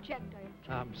Honor, I object, I object.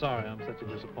 I'm sorry I'm such a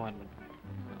disappointment.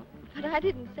 But I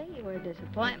didn't say you were a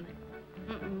disappointment.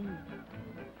 Mm-mm.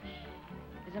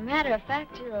 As a matter of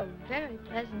fact, you're a very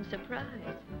pleasant surprise.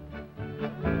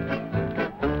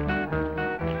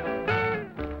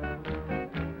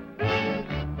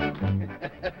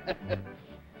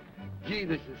 Gee,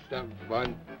 this is some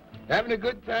fun. Having a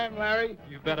good time, Larry?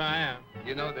 You bet I am.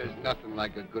 You know, there's nothing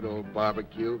like a good old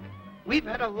barbecue. We've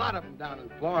had a lot of them down in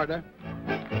Florida.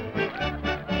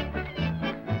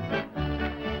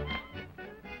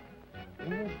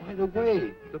 Oh, by the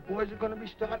way, the boys are going to be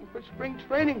starting for spring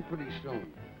training pretty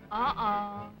soon.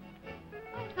 I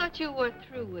thought you were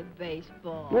through with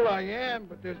baseball. Well, I am,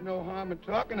 but there's no harm in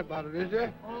talking about it, is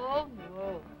there? Oh,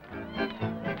 no.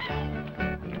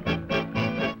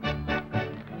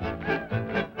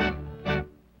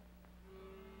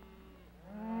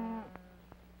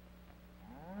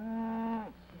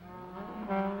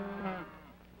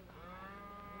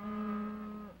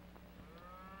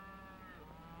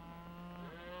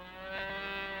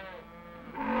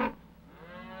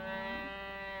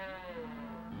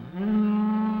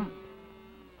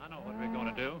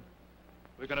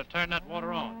 Turn that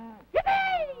water on.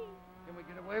 Can we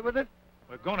get away with it?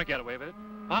 We're going to get away with it.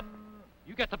 Pop,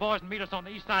 you get the boys and meet us on the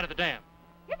east side of the dam.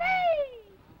 I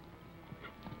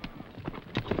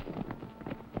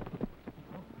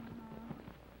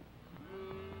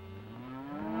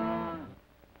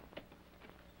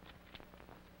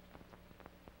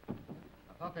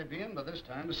thought they'd be in by this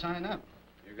time to sign up.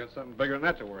 You got something bigger than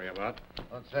that to worry about.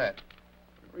 What's that?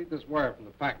 Read this wire from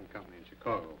the packing company in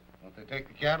Chicago. Won't they take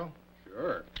the cattle?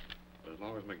 Sure. But as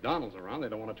long as McDonald's around, they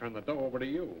don't want to turn the dough over to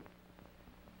you.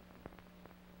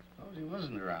 Suppose he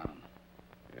wasn't around.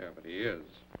 Yeah, but he is.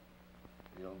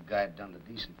 If the old guy had done the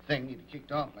decent thing, he'd have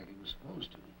kicked off like he was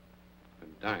supposed to.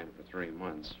 Been dying for 3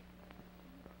 months.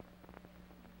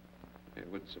 It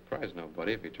wouldn't surprise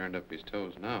nobody if he turned up his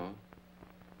toes now.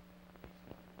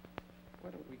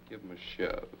 Why don't we give him a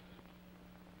shove?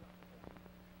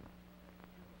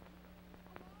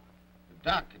 The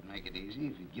doc could make it easy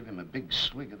if he'd give him a big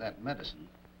swig of that medicine.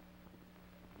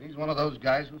 He's one of those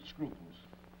guys with scruples.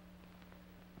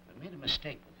 They made a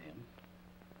mistake with him.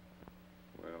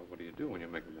 Well, what do you do when you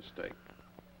make a mistake?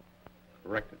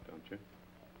 Correct it, don't you?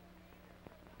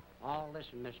 Oh,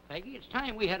 listen, Miss Peggy, it's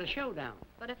time we had a showdown.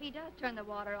 But if he does turn the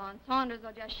water on, Saunders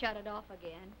will just shut it off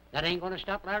again. That ain't going to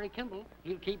stop Larry Kimball.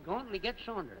 He'll keep going till he gets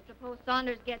Saunders. But suppose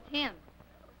Saunders gets him.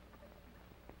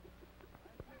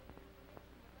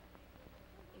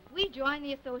 If we join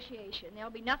the association,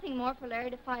 there'll be nothing more for Larry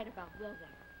to fight about, will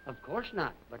there? Of course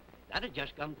not, but that'd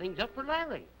just gum things up for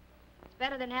Larry. It's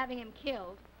better than having him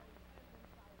killed.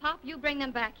 Pop, you bring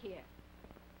them back here.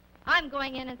 I'm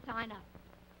going in and sign up.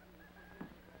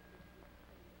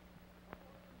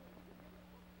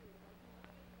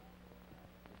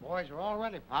 The boys are all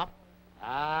ready, Pop.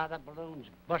 Ah, the balloon's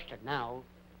busted now.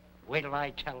 Wait till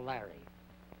I tell Larry.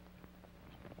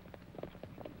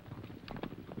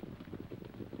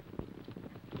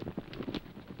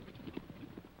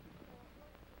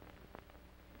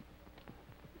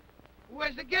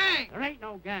 Where's the gang? There ain't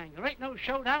no gang. There ain't no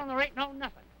showdown. There ain't no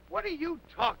nothing. What are you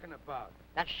talking about?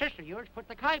 That sister of yours put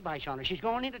the kibosh on her. She's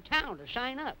going into town to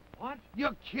sign up. What?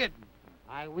 You're kidding.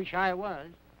 I wish I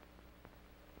was.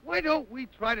 Why don't we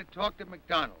try to talk to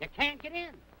McDonald? You can't get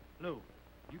in. Lou,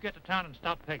 you get to town and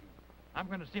stop Peggy. I'm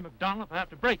going to see McDonald if I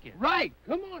have to break in. Right.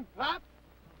 Come on, Pop.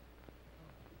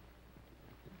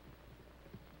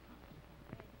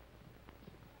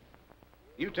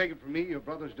 You take it from me, your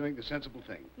brother's doing the sensible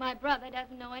thing. My brother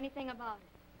doesn't know anything about it.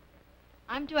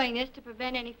 I'm doing this to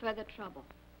prevent any further trouble.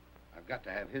 I've got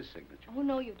to have his signature. Oh,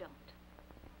 no, you don't.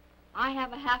 I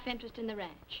have a half interest in the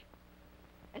ranch.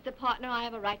 As a partner, I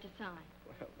have a right to sign.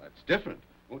 Well, that's different.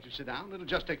 Won't you sit down? It'll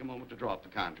just take a moment to draw up the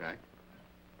contract.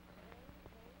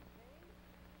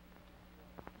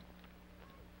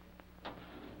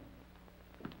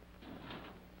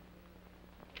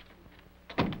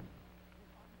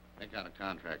 Make out a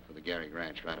contract for the Gehrig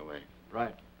Ranch right away.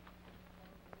 Right.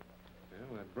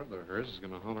 Well, that brother of hers is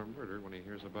going to holler murder when he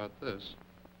hears about this.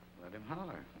 Let him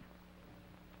holler.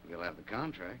 We'll have the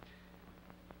contract.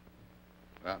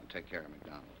 Go out and take care of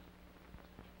McDonald.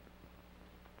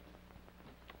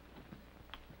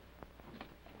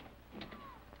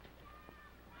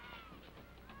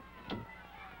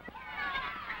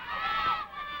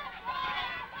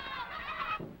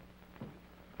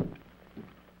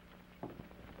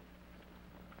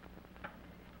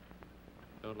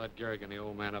 Don't let Gehrig and the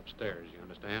old man upstairs, you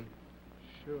understand?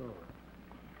 Sure.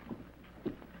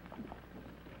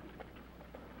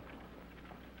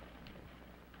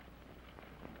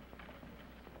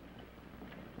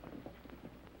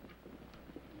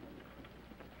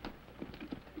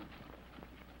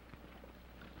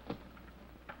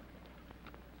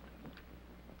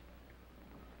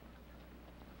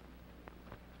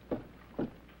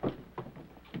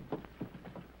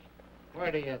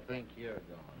 Where do you think you're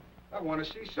going? I want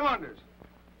to see Saunders.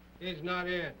 He's not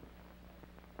in.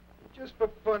 Just for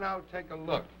fun, I'll take a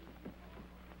look.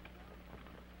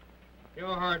 You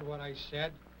heard what I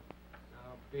said.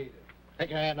 Now beat it.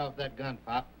 Take your hand off that gun,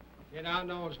 Pop. Get on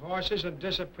those horses and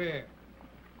disappear.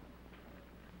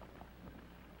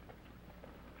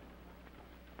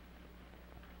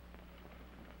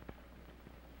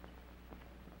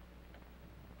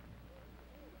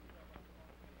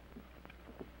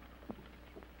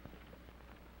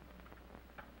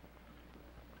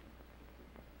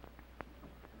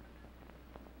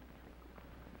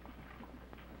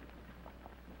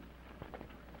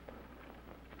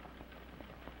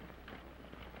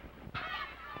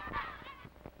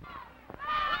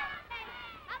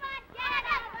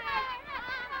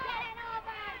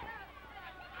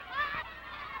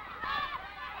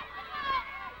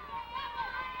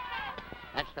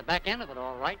 That's the back end of it,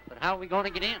 all right, but how are we going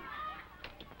to get in?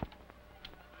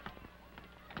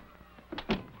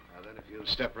 Now then, if you'll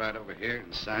step right over here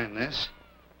and sign this.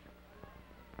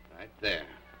 Right there.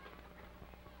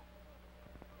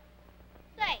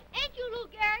 Say, ain't you Lou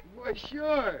Gehrig? Why,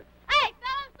 sure. Hey,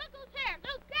 fellas, look who's here.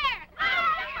 Lou Gehrig.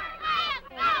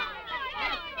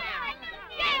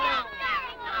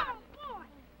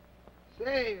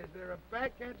 Say, is there a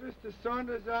back entrance to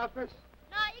Saunders' office?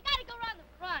 No, you gotta go around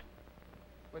the front.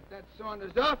 But that's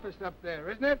Saunders' office up there,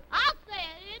 isn't it? I'll say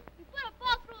it is. We put a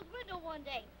ball through his window one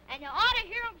day, and you ought to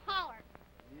hear him holler.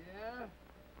 Yeah?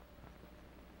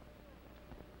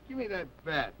 Give me that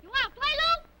bat. You want to play,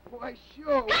 Lou? Why,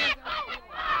 sure. Where's that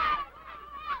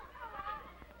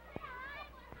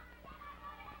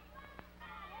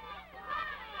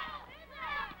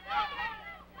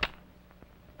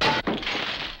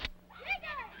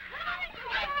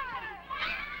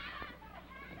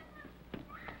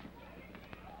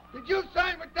Did you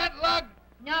sign with that lug?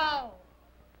 No,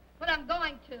 but I'm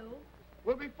going to.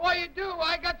 Well, before you do,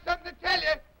 I got something to tell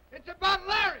you. It's about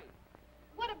Larry.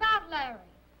 What about Larry?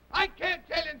 I can't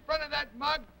tell you in front of that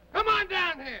mug. Come on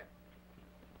down here.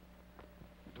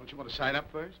 Don't you want to sign up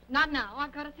first? Not now.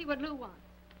 I've got to see what Lou wants.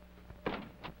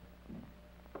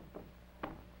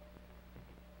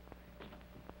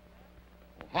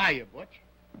 Oh, hiya, Butch.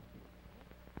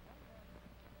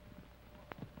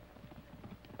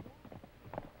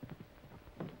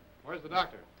 Where's the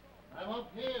doctor? I'm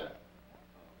up here.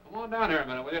 Come on down here a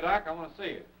minute, will you, Doc? I want to see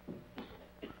you.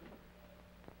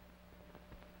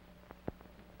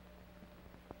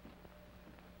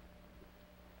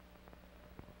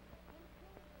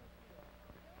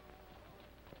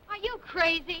 Are you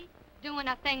crazy, doing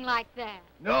a thing like that?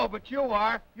 No, but you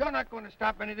are. You're not going to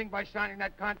stop anything by signing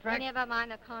that contract. Never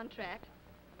mind the contract.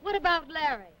 What about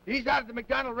Larry? He's out at the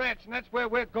McDonald Ranch, and that's where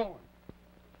we're going.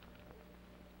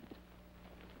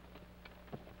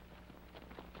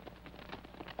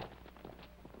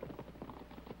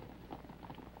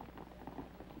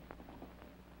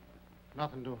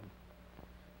 Nothing doing.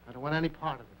 I don't want any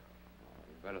part of it.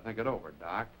 You better think it over,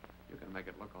 Doc. You can make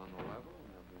it look on the level,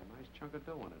 and there'll be a nice chunk of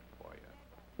dough in it for you.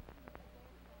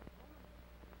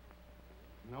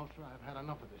 No, sir, I've had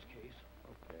enough of this case.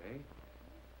 Okay.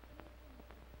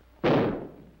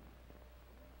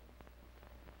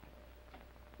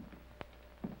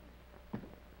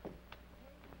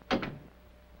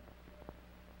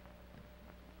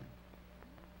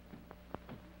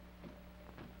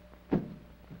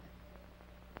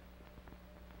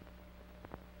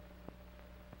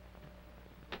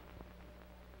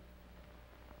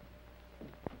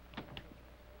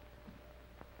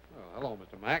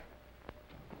 Mac.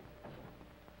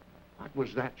 What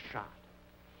was that shot?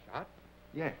 Shot?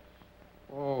 Yes.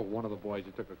 Oh, one of the boys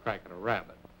who took a crack at a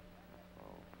rabbit.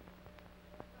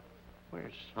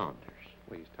 Where's Saunders?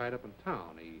 Well, he's tied up in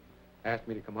town. He asked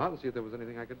me to come out and see if there was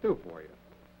anything I could do for you.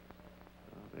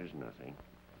 Oh, there's nothing.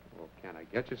 Well, can I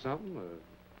get you something?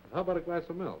 How about a glass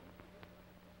of milk?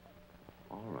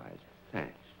 All right.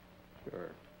 Thanks.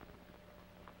 Sure.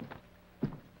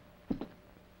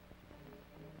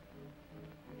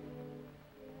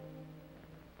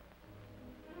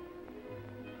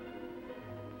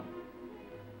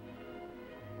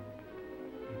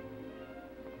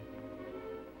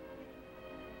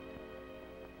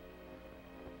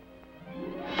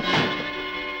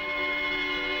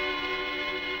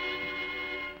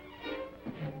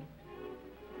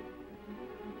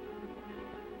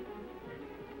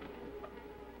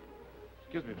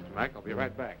 Excuse me, Mr. Mac. I'll be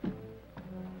right back.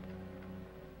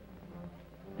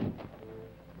 Hey,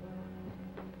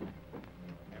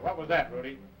 what was that,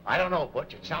 Rudy? I don't know,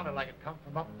 Butch. It sounded like it come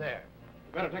from up there.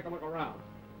 You better take a look around.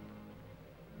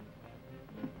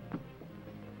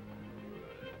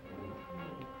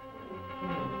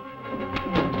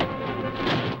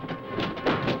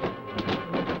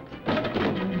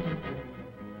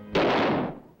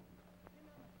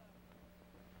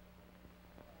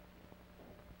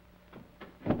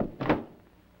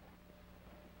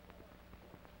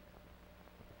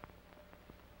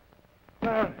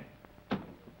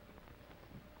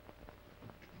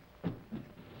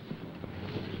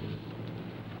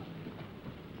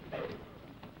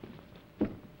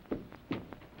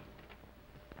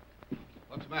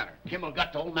 What's the matter? Kimmel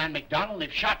got to old man McDonald and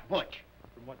they've shot Butch.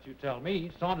 From what you tell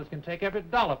me, Saunders can take every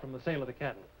dollar from the sale of the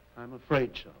cattle. I'm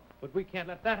afraid so. But we can't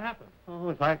let that happen. Oh,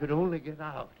 if I could only get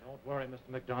out. Don't worry, Mr.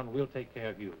 McDonald. We'll take care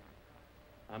of you.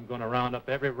 I'm going to round up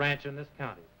every rancher in this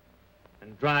county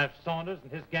and drive Saunders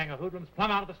and his gang of hoodlums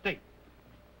plumb out of the state.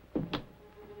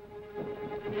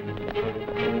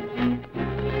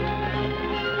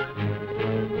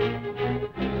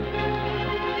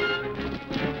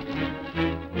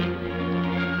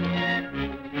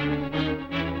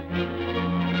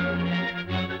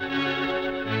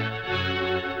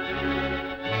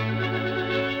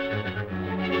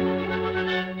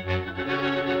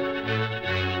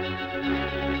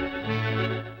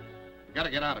 We gotta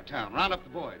get out of town. Round up the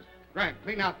boys. Grant,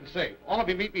 clean out the safe. All of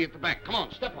you meet me at the bank. Come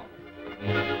on, step on it.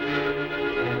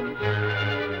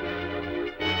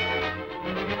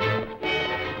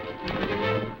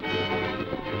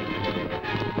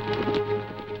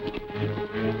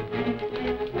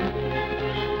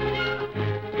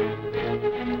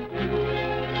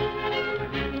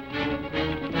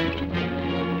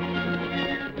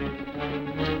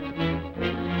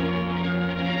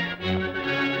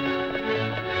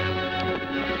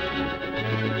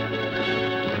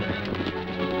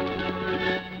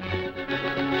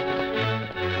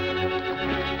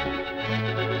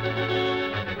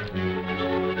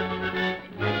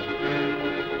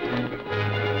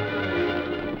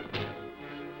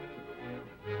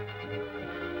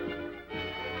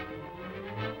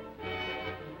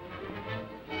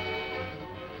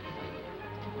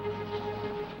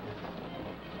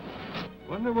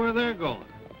 Wonder where they're going.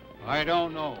 I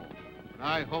don't know, but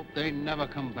I hope they never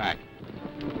come back.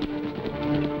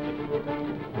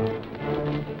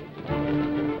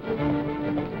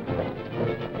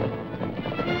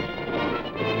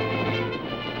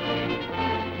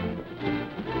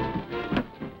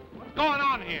 What's going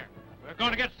on here? We're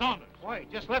going to get Saunders. Why, he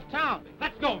just left town.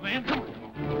 Let's go, man. Come on.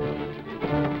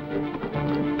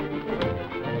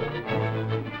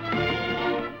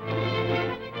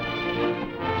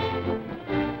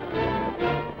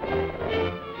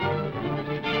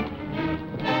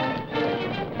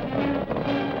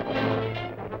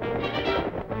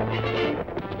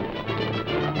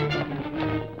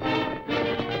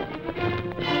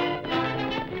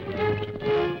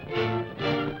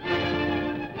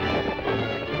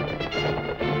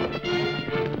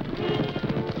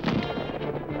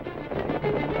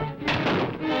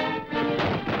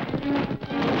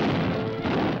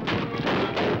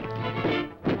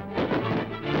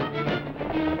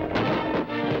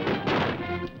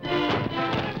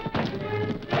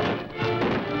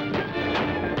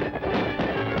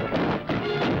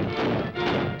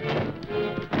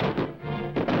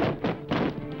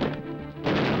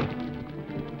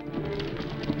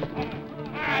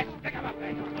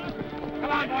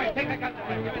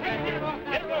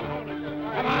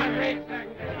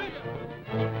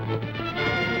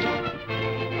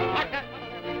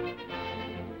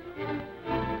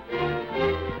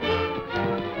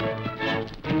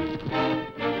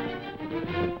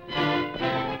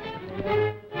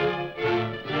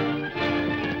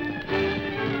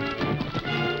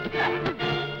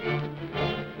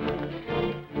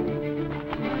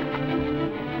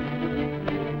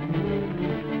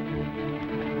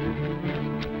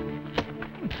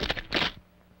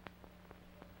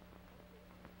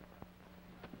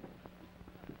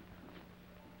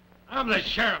 I'm the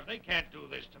sheriff. They can't do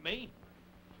this to me.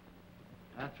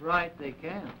 That's right, they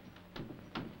can.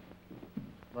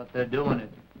 But they're doing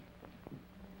it.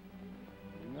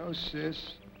 You know,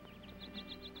 sis,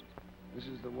 this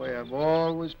is the way I've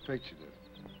always pictured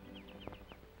it.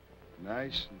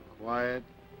 Nice and quiet,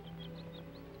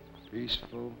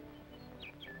 peaceful,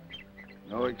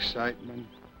 no excitement,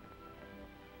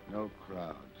 no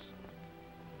crowds.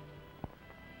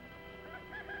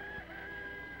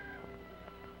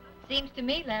 Seems to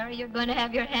me, Larry, you're going to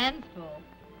have your hands full.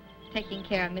 Taking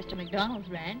care of Mr. McDonald's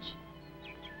ranch,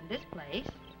 and this place.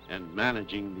 And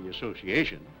managing the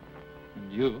association.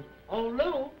 And you? Oh,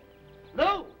 Lou.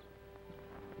 Lou.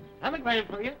 Telegram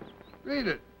for you. Read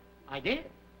it. I did.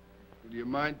 Do you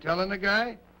mind telling the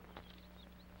guy?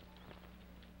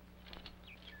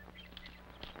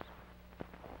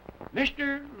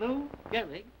 Mr. Lou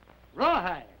Gehrig,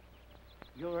 Rawhide.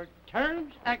 Your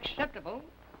terms acceptable.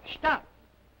 Stop.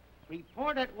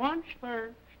 Report at once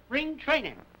for spring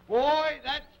training. Boy,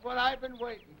 that's what I've been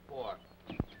waiting for.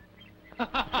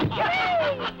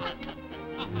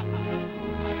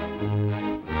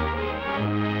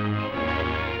 Yay!